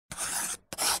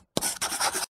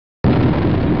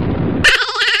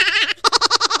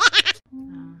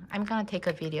gonna take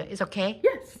a video. It's okay?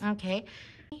 Yes. Okay.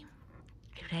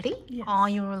 You ready? Yes. Oh,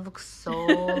 you look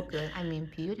so good. I mean,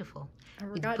 beautiful. I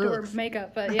forgot to wear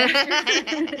makeup, but yeah.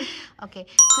 Okay.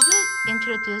 Could you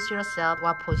introduce yourself?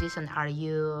 What position are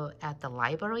you at the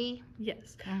library?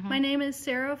 Yes. My name is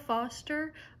Sarah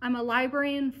Foster. I'm a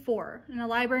librarian 4. And a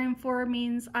librarian 4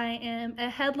 means I am a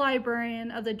head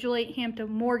librarian of the Juliette Hampton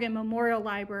Morgan Memorial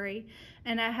Library.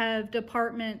 And I have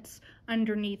departments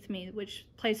underneath me, which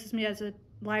places me as a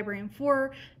librarian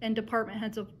 4 and department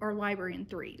heads of our librarian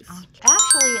 3s.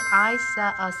 Actually, I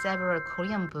saw several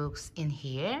Korean books in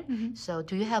here. So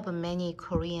do you have many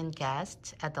Korean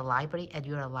guests at the library, at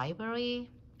your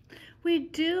library? We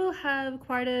do have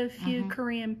quite a few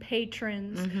Korean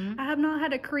patrons. I have not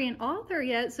had a Korean author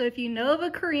yet, so if you know of a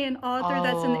Korean author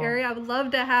that's in the area, I would love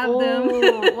to have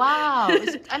them. Wow.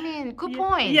 I mean, good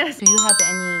point. Yes. Do you have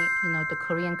any, the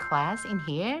Korean class in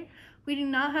here? We do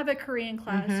not have a Korean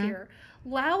class here.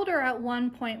 Louder at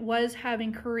one point was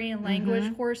having Korean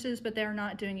language courses, but they're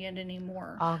not doing it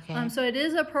anymore. Okay. So it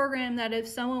is a program that if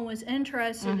someone was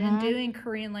interested in doing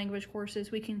Korean language courses,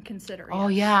 we can consider it. Oh,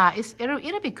 yeah.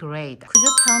 It'll be great. Could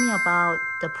you tell me about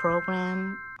the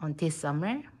program on this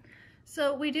summer?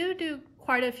 So we do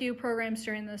quite a few programs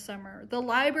during the summer. The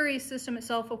library system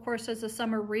itself, of course, has a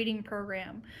summer reading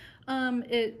program.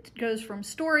 It goes from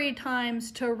story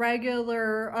times to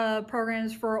regular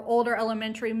programs for older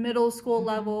elementary, middle school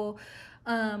level.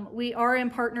 We are in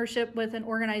partnership with an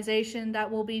organization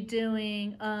that will be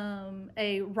doing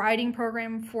a writing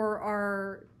program for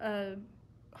our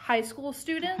high school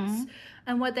students.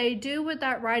 And what they do with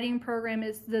that writing program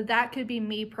is that could be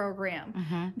me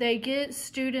program. They get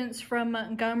students from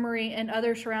Montgomery and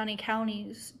other surrounding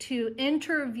counties to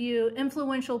interview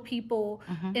influential people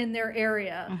in their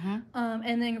area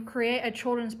and then create a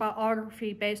children's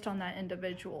biography based on that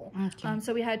individual.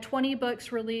 So we had 20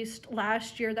 books released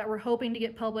last year that we're hoping to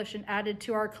get published and added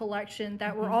to our collection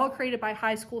that were all created by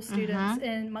high school students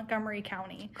in Montgomery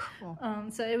County. Cool.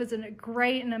 So it was a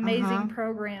great and amazing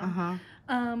program.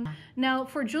 Now,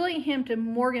 for Juliette Hampton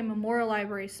Morgan Memorial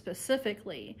Library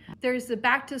specifically, there's the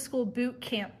Back to School Boot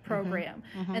Camp program,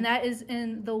 and that is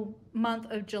in the month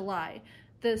of July.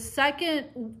 The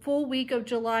second full week of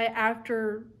July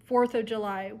after 4th of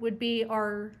July would be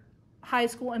our high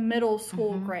school and middle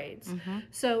school grades.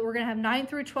 So we're going to have 9th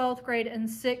through 12th grade and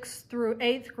 6th through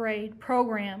 8th grade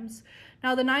programs.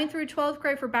 Now, the 9th through 12th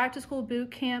grade for Back to School Boot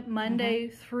Camp, Monday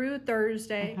through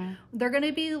Thursday, they're going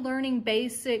to be learning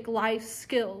basic life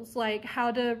skills, like how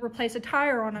to replace a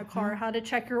tire on a car, how to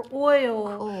check your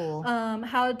oil,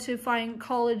 how to find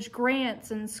college grants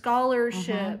and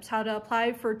scholarships, how to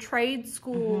apply for trade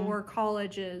school or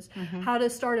colleges, how to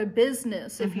start a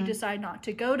business if you decide not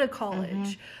to go to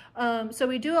college. So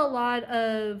we do a lot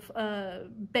of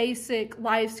basic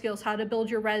life skills, how to build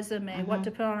your resume, what to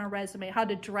put on a resume, how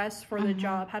to dress for the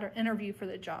job, how to interview for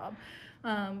the job.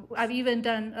 I've even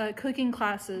done cooking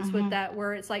classes with that,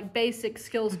 where it's like basic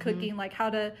skills cooking, like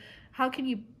how can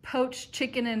you poach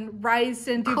chicken and rice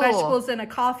and do vegetables in a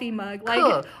coffee mug,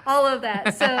 like all of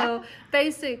that. So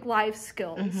basic life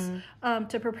skills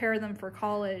to prepare them for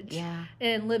college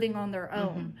and living on their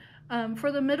own.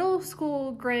 For the middle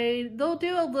school grade, they'll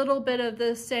do a little bit of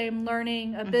the same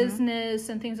learning a business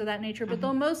and things of that nature, but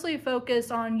they'll mostly focus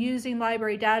on using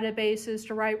library databases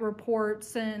to write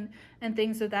reports and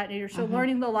things of that nature. So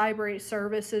learning the library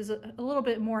services a little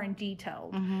bit more in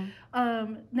detail.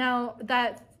 Now,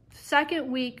 that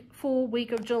second full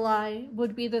week of July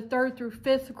would be the 3rd through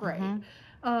 5th grade.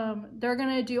 They're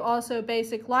going to do also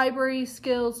basic library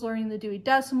skills, learning the Dewey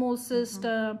Decimal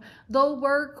System. They'll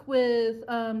work with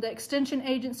the Extension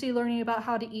Agency, learning about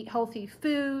how to eat healthy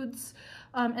foods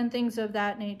and things of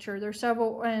that nature. There's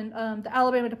several, and the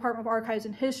Alabama Department of Archives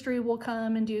and History will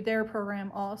come and do their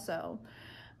program also.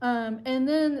 And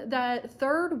then that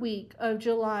 3rd week of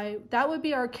July, that would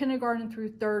be our kindergarten through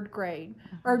 3rd grade,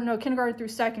 or no, kindergarten through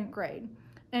 2nd grade.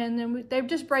 And then they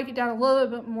just break it down a little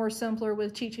bit more simpler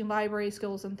with teaching library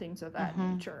skills and things of that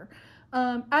nature.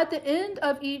 At the end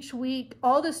of each week,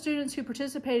 all the students who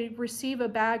participated receive a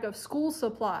bag of school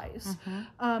supplies.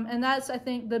 And that's, I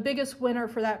think, the biggest winner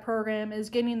for that program is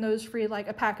getting those free, like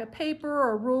a pack of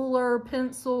paper, a ruler,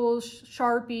 pencils,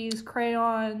 Sharpies,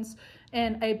 crayons,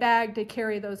 and a bag to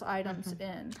carry those items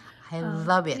in. I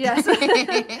love it. Yes.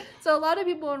 So a lot of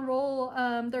people enroll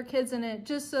their kids in it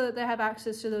just so that they have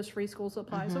access to those free school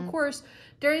supplies. Of course,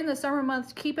 during the summer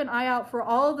months, keep an eye out for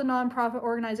all of the nonprofit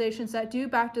organizations that do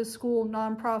back-to-school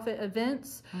nonprofit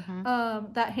events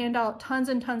that hand out tons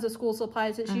and tons of school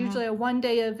supplies. It's usually a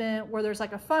one-day event where there's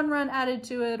like a fun run added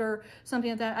to it or something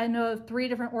like that. I know of 3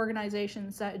 different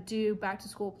organizations that do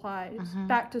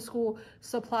back-to-school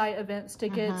supply events to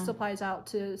get supplies out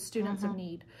to students in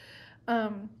need.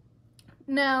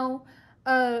 Now,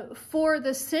 for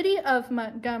the city of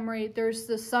Montgomery, there's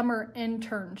the summer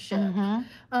internship.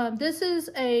 This is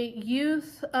a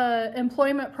youth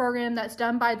employment program that's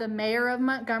done by the mayor of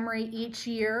Montgomery each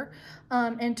year.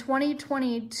 In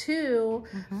 2022,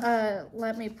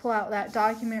 let me pull out that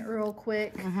document real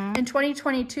quick. In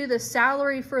 2022, the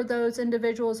salary for those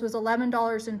individuals was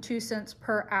 $11.02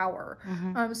 per hour.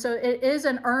 So it is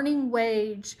an earning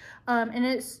wage,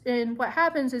 and what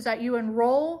happens is that you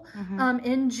enroll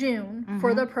in June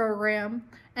for the program,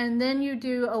 and then you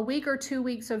do a week or 2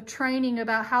 weeks of training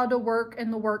about how to work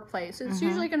in the workplace. It's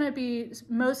usually going to be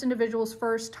most individuals'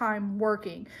 first time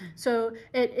working. So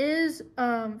it is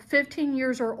 15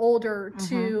 years or older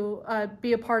to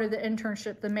be a part of the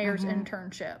internship, the mayor's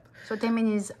internship. So that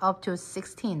means up to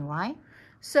 16, right?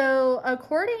 So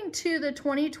according to the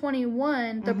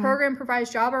 2021, the program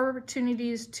provides job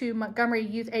opportunities to Montgomery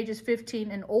youth ages 15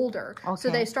 and older.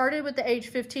 So they started with the age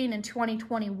 15 in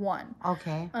 2021.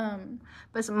 Okay.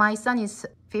 But my son is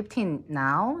 15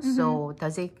 now, so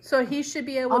does he? So he should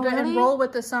be able to enroll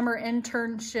with the summer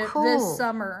internship this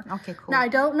summer. Okay, cool. Now, I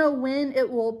don't know when it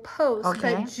will post,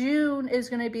 but June is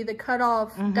going to be the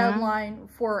cutoff deadline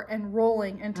for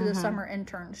enrolling into the summer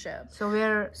internship. So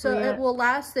it will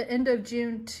last the end of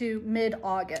June to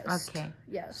mid-August. Okay.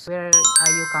 Yes. Where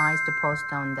are you guys to post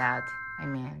on that? I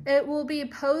mean, it will be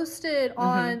posted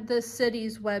on the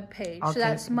city's webpage. So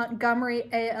that's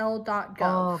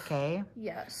montgomeryal.gov. Okay.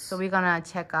 Yes. So we're gonna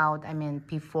check out,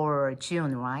 before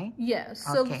June, right? Yes.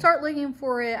 So start looking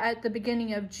for it at the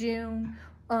beginning of June,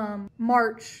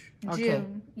 March,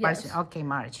 June. Yes.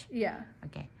 March. Yeah.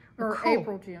 Okay. Or cool.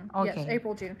 April, June. Okay. Yes,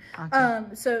 April, June.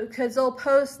 Okay. So because they'll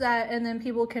post that and then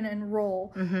people can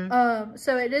enroll.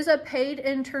 So it is a paid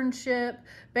internship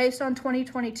based on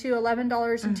 2022,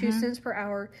 $11.02 per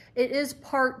hour. It is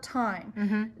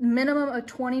part-time, minimum of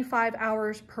 25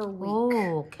 hours per week.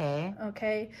 Oh, okay.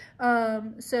 Okay.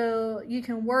 So you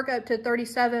can work up to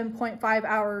 37.5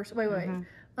 hours. Wait.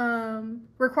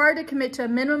 Required to commit to a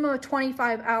minimum of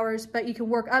 25 hours, but you can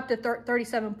work up to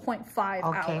 37.5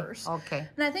 hours. Okay.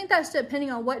 And I think that's depending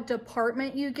on what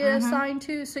department you get assigned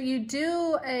to. So you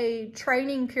do a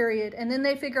training period, and then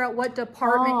they figure out what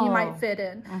department you might fit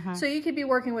in. So you could be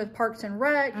working with Parks and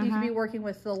Rec, you could be working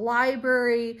with the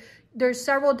library. There's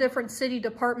several different city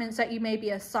departments that you may be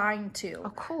assigned to.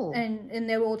 Oh, cool. And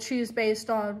they will choose based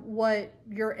on what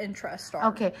your interests are.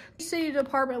 Okay. Each city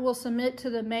department will submit to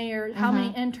the mayor how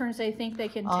many interns they think they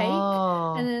can take.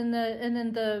 And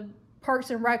then the Parks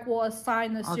and Rec will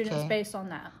assign the students based on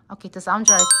that. Okay, that sounds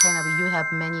like you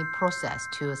have many process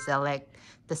to select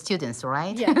the students,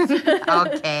 right? Yes.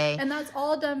 Okay. And that's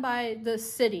all done by the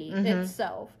city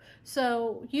itself.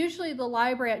 So usually the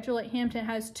library at Juliette Hampton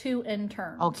has 2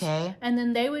 interns. Okay. And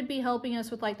then they would be helping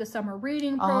us with like the summer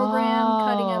reading program,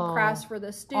 cutting up crafts for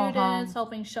the students,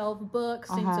 helping shelf books,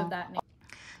 things of that nature.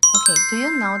 Okay, do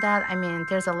you know that,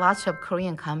 there's a lot of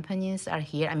Korean companies are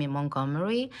here,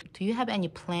 Montgomery. Do you have any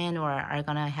plan or are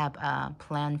gonna have a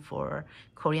plan for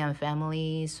Korean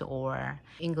families or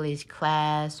English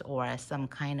class or some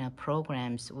kind of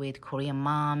programs with Korean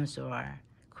moms or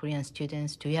Korean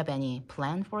students? Do you have any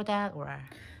plan for that or?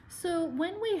 So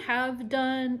when we have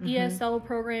done ESL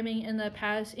programming in the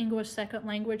past, English second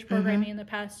language programming in the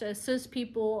past to assist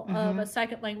people of a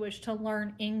second language to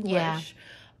learn English,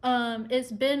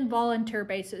 it's been volunteer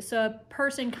basis. So a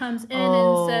person comes in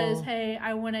and says, hey,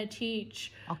 I want to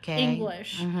teach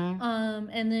English.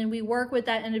 And then we work with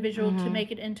that individual to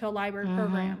make it into a library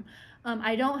program.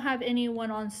 I don't have anyone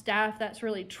on staff that's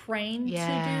really trained to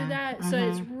do that. So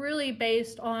it's really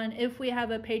based on if we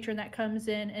have a patron that comes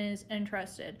in and is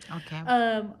interested.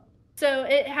 Okay. So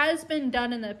it has been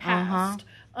done in the past,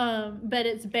 but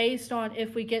it's based on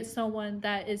if we get someone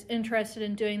that is interested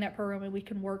in doing that program and we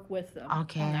can work with them on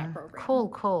that program.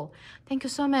 Cool. Thank you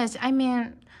so much.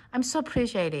 I'm so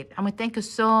appreciated. Thank you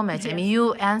so much. Yes.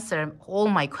 You answered all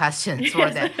my questions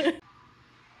for that.